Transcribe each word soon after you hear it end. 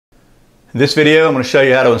In this video, I'm going to show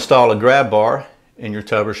you how to install a grab bar in your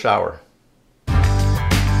tub or shower.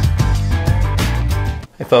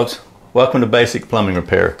 Hey folks, welcome to Basic Plumbing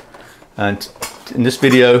Repair. And in this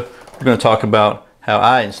video, we're going to talk about how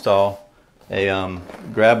I install a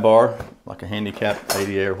grab bar, like a handicap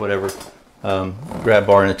ADA or whatever, grab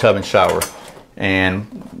bar in a tub and shower.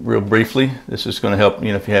 And real briefly, this is going to help,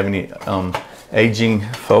 if you have any aging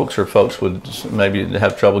folks or folks with maybe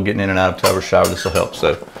have trouble getting in and out of tub or shower, this will help.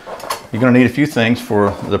 So you're going to need a few things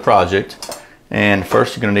for the project. And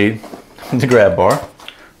first you're going to need the grab bar.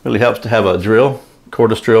 Really helps to have a drill.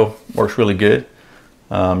 Cordless drill works really good.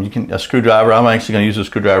 A screwdriver. I'm actually going to use a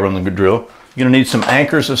screwdriver on the drill. You're going to need some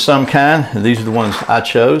anchors of some kind. These are the ones I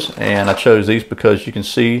chose, and I chose these because you can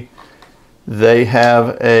see they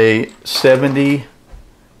have a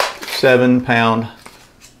 77-pound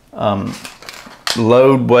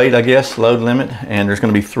load weight, load limit, and there's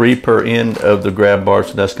going to be 3 per end of the grab bar,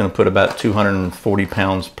 so that's going to put about 240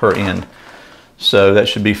 pounds per end. So that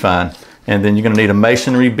should be fine. And then you're going to need a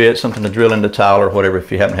masonry bit, something to drill into tile or whatever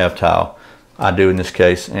if you happen to have tile. I do in this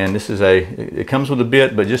case. And this is it comes with a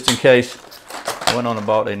bit, but just in case, I went on and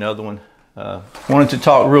bought another one. Wanted to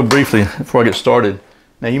talk real briefly before I get started.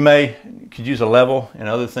 Now you could use a level and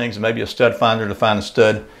other things, maybe a stud finder to find a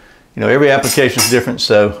stud. Every application is different.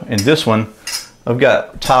 So in this one, I've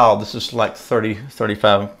got tile. This is like 30,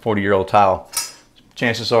 35, 40-year-old tile.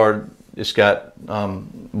 Chances are it's got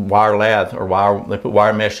wire lath or wire. They put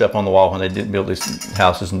wire mesh up on the wall when they didn't build these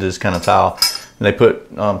houses and did this kind of tile. And they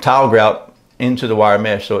put tile grout into the wire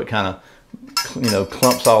mesh, so it kind of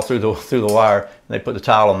clumps all through the wire. And they put the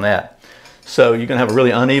tile on that. So you're gonna have a really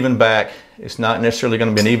uneven back. It's not necessarily going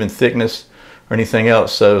to be an even thickness or anything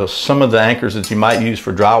else. So some of the anchors that you might use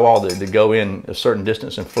for drywall that go in a certain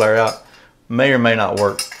distance and flare out may or may not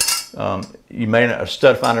work. A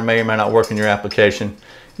stud finder may or may not work in your application.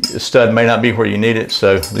 A stud may not be where you need it.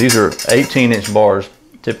 So these are 18-inch bars.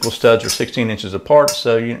 Typical studs are 16 inches apart.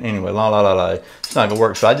 So anyway, it's not gonna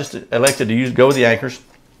work. So I just elected to go with the anchors.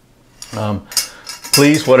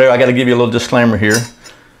 Please, whatever. I got to give you a little disclaimer here.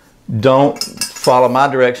 Don't follow my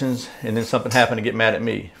directions and then something happened to get mad at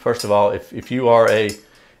me. First of all, if you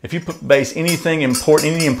base any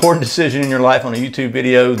important decision in your life on a YouTube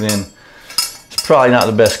video, then it's probably not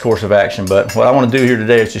the best course of action. But what I want to do here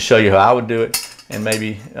today is to show you how I would do it, and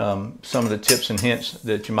maybe some of the tips and hints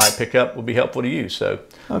that you might pick up will be helpful to you. So,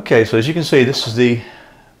 okay, so as you can see, this is the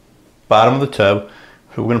bottom of the tub.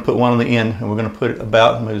 So we're going to put one on the end, and we're going to put it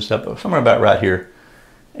move this up somewhere about right here,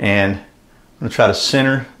 and I'm going to try to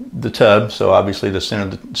center the tub. So obviously the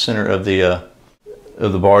center of the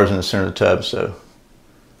bars in the center of the tub. So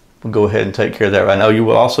we'll go ahead and take care of that right now. You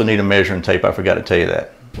will also need a measuring tape. I forgot to tell you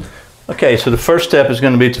that. Okay, so the first step is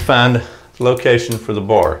going to be to find the location for the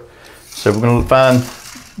bar. So we're going to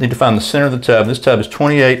need to find the center of the tub. This tub is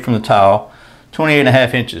 28 from the tile,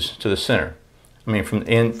 28.5 inches to the center. I mean from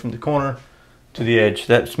the corner to the edge.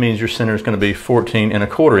 That means your center is going to be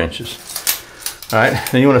 14.25 inches. All right,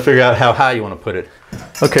 then you want to figure out how high you want to put it.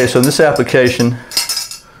 Okay, so in this application,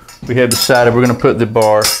 we have decided we're going to put the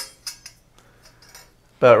bar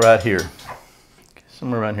about right here.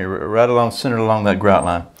 Somewhere around here, centered along that grout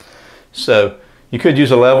line. So you could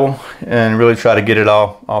use a level and really try to get it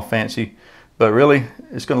all fancy, but really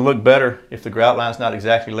it's going to look better if the grout line's not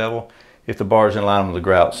exactly level, if the bar is in line with the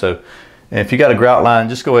grout. So if you got a grout line,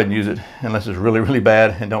 just go ahead and use it unless it's really, really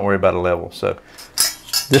bad, and don't worry about a level. So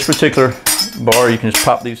this particular bar, you can just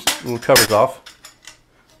pop these little covers off.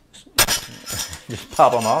 Just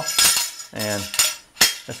pop them off, and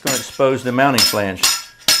that's going to expose the mounting flange.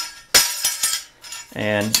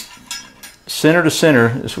 And center to center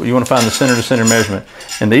is what you want to find, the center to center measurement.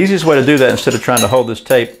 And the easiest way to do that, instead of trying to hold this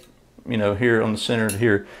tape, here on the center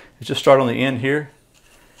here, is just start on the end here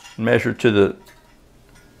and measure to the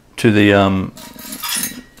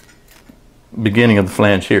beginning of the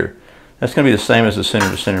flange here. That's going to be the same as the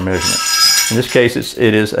center to center measurement. In this case,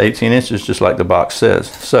 it is 18 inches, just like the box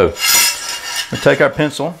says. So we'll take our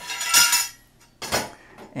pencil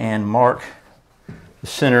and mark the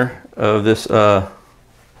center of this.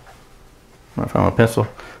 I find my pencil.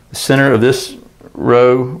 The center of this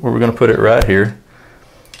row, where we're going to put it right here.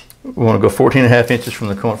 We want to go 14.5 inches from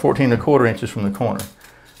the corner, 14.25 inches from the corner.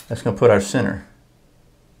 That's going to put our center.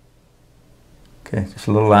 Okay, just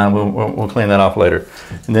a little line. We'll clean that off later.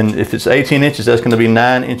 And then if it's 18 inches, that's going to be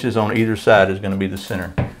 9 inches on either side is going to be the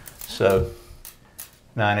center. So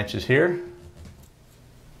 9 inches here.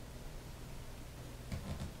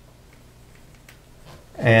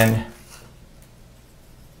 And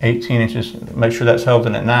 18 inches, make sure that's held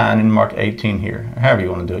in at 9 and mark 18 here, however you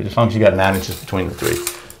want to do it, as long as you got 9 inches between the three.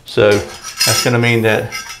 So that's going to mean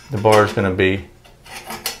that the bar is going to be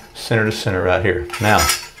center to center right here. Now,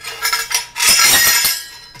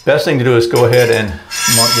 best thing to do is go ahead and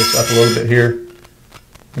mark this up a little bit here.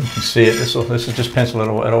 You can see it. This is just pencil.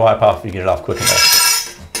 It'll wipe off if you get it off quick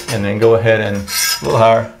enough. And then go ahead and a little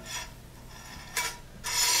higher.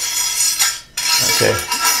 Okay,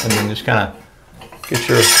 and then just kind of get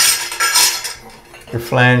your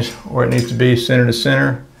flange where it needs to be, center to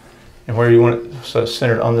center, and where you want it so it's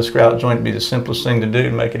centered on this grout joint would be the simplest thing to do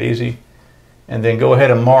to make it easy. And then go ahead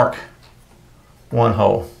and mark one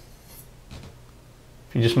hole.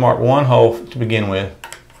 If you just mark one hole to begin with,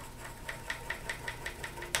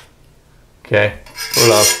 okay, pull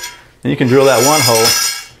it off. Then you can drill that one hole,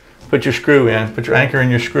 put your screw in, put your anchor and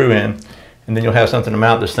your screw in, and then you'll have something to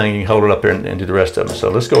mount this thing. You can hold it up there and do the rest of them. So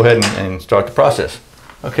let's go ahead and start the process.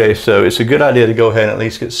 Okay, so it's a good idea to go ahead and at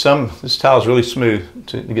least get some, this tile is really smooth,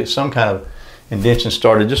 to get some kind of indentation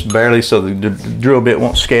started, just barely, so the drill bit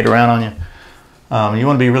won't skate around on you. You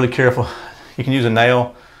want to be really careful. You can use a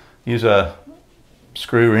nail, use a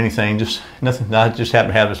screw or anything, just nothing. I just happen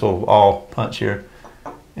to have this little awl punch here,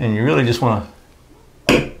 and you really just want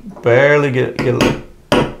to barely get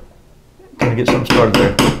something started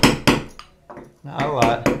there. Not a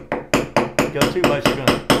lot. Go too much, you're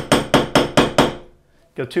gonna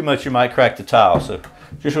go too much. You might crack the tile. So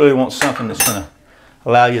just really want something that's gonna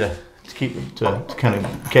allow you to kind of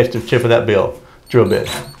catch the tip of that drill bit.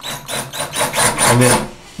 And then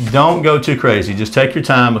don't go too crazy. Just take your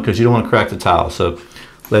time because you don't want to crack the tile. So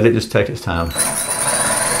let it just take its time.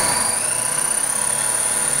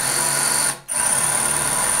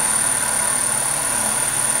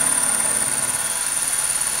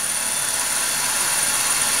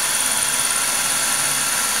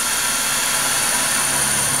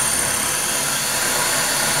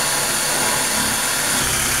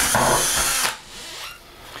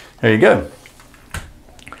 There you go.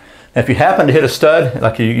 Now, if you happen to hit a stud,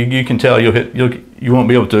 like you can tell, you won't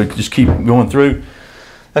be able to just keep going through.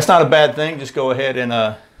 That's not a bad thing. Just go ahead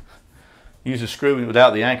and use a screw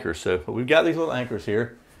without the anchor. So, but we've got these little anchors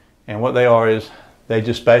here, and what they are is they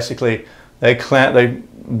just basically they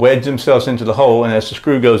wedge themselves into the hole, and as the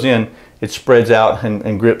screw goes in, it spreads out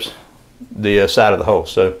and grips the side of the hole.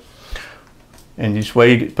 So, and just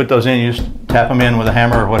way you put those in, you just tap them in with a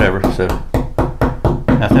hammer or whatever. So.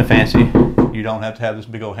 Nothing fancy. You don't have to have this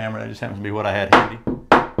big old hammer. That just happens to be what I had handy.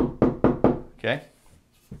 Okay.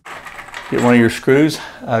 Get one of your screws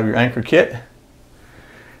out of your anchor kit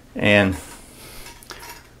and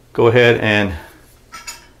go ahead and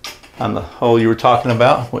on the hole you were talking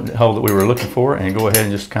about, what the hole that we were looking for, and go ahead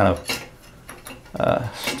and just kind of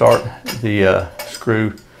start the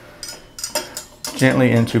screw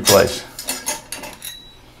gently into place.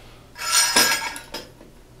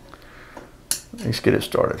 At least get it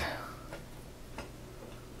started.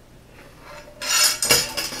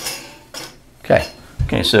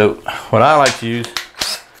 Okay, so what I like to use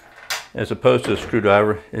as opposed to a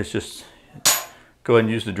screwdriver is just go ahead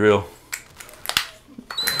and use the drill.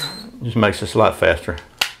 It just makes this a lot faster.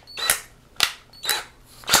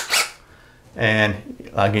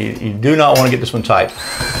 And like you do not want to get this one tight.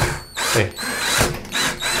 Okay. You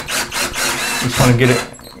just want to get it,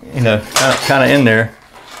 you know, kind of in there,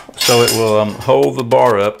 so it will hold the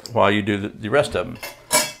bar up while you do the rest of them.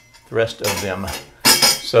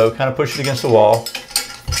 So kind of push it against the wall.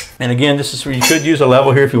 And again, this is where you could use a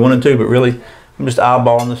level here if you wanted to, but really I'm just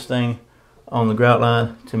eyeballing this thing on the grout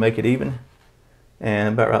line to make it even. And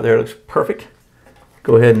about right there, it looks perfect.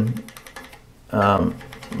 Go ahead and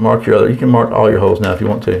mark your other. You can mark all your holes now if you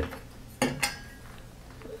want to.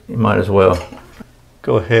 You might as well.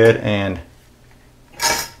 Go ahead and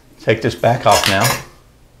take this back off now.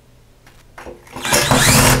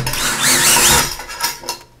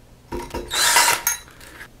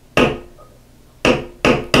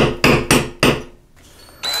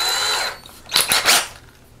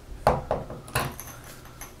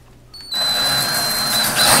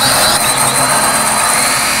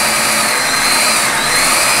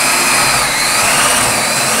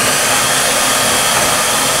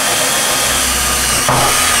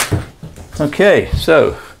 Okay,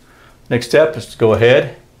 so next step is to go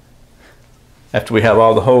ahead, after we have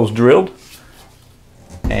all the holes drilled,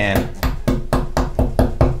 and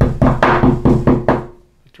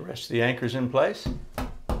get the rest of the anchors in place.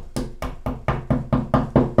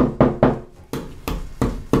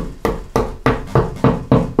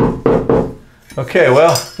 Okay,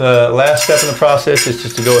 well, the last step in the process is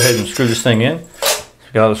just to go ahead and screw this thing in. So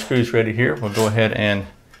we've got all the screws ready here. We'll go ahead and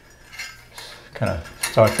kind of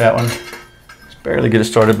start that one. Barely get it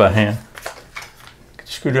started by hand. Get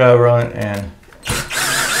the screwdriver on it and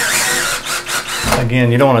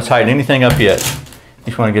Again, you don't want to tighten anything up yet. You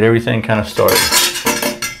just want to get everything kind of started.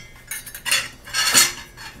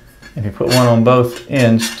 If you put one on both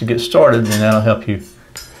ends to get started, then that'll help you.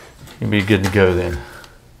 You'll be good to go then.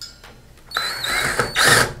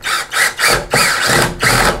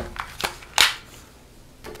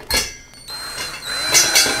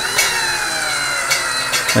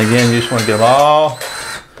 Again, you just want to get them all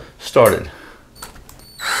started.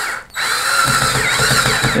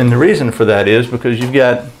 And the reason for that is because you've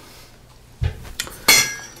got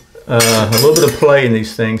a little bit of play in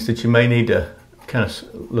these things that you may need to kind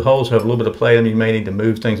of, the holes have a little bit of play in them. You may need to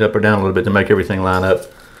move things up or down a little bit to make everything line up.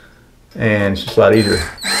 And it's just a lot easier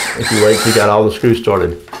if you wait till you got all the screws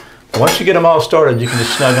started. Once you get them all started, you can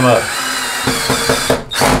just snug them up.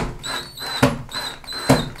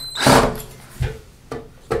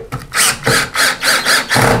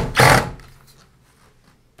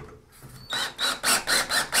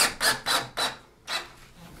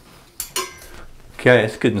 Okay,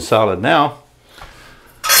 it's good and solid now.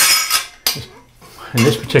 In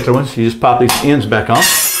this particular one, so you just pop these ends back on.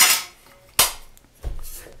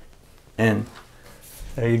 And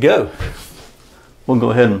there you go. We'll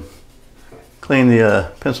go ahead and clean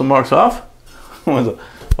the pencil marks off with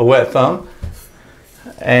a wet thumb.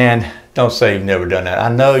 And don't say you've never done that. I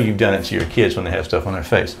know you've done it to your kids when they have stuff on their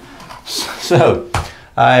face. So,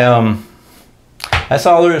 that's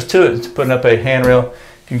all there is to it. It's putting up a handrail.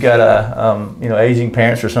 If you've got aging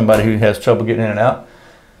parents or somebody who has trouble getting in and out,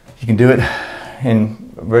 you can do it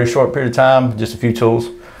in a very short period of time, just a few tools.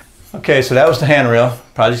 Okay, so that was the handrail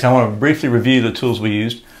project. I want to briefly review the tools we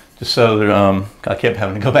used, just so that I kept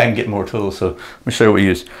having to go back and get more tools. So let me show you what we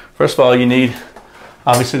used. First of all, you need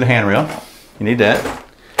obviously the handrail. You need that.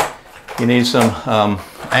 You need some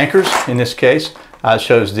anchors. In this case, I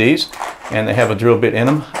chose these, and they have a drill bit in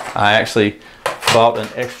them. I actually bought an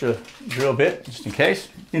extra drill bit just in case.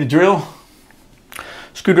 You need a drill,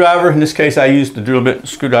 screwdriver. In this case, I used the drill bit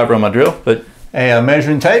screwdriver on my drill, but a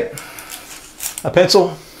measuring tape, a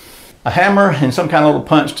pencil, a hammer, and some kind of little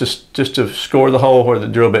punch just to score the hole where the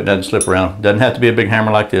drill bit doesn't slip around. Doesn't have to be a big hammer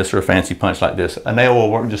like this or a fancy punch like this. A nail will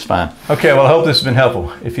work just fine. Okay, well, I hope this has been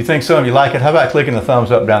helpful. If you think so and you like it, how about clicking the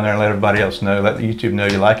thumbs up down there and let everybody else know, let the YouTube know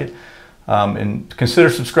you like it. And consider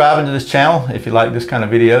subscribing to this channel if you like this kind of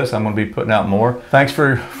videos. I'm going to be putting out more. Thanks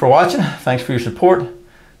for watching. Thanks for your support.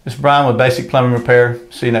 This is Brian with Basic Plumbing Repair.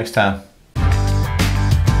 See you next time.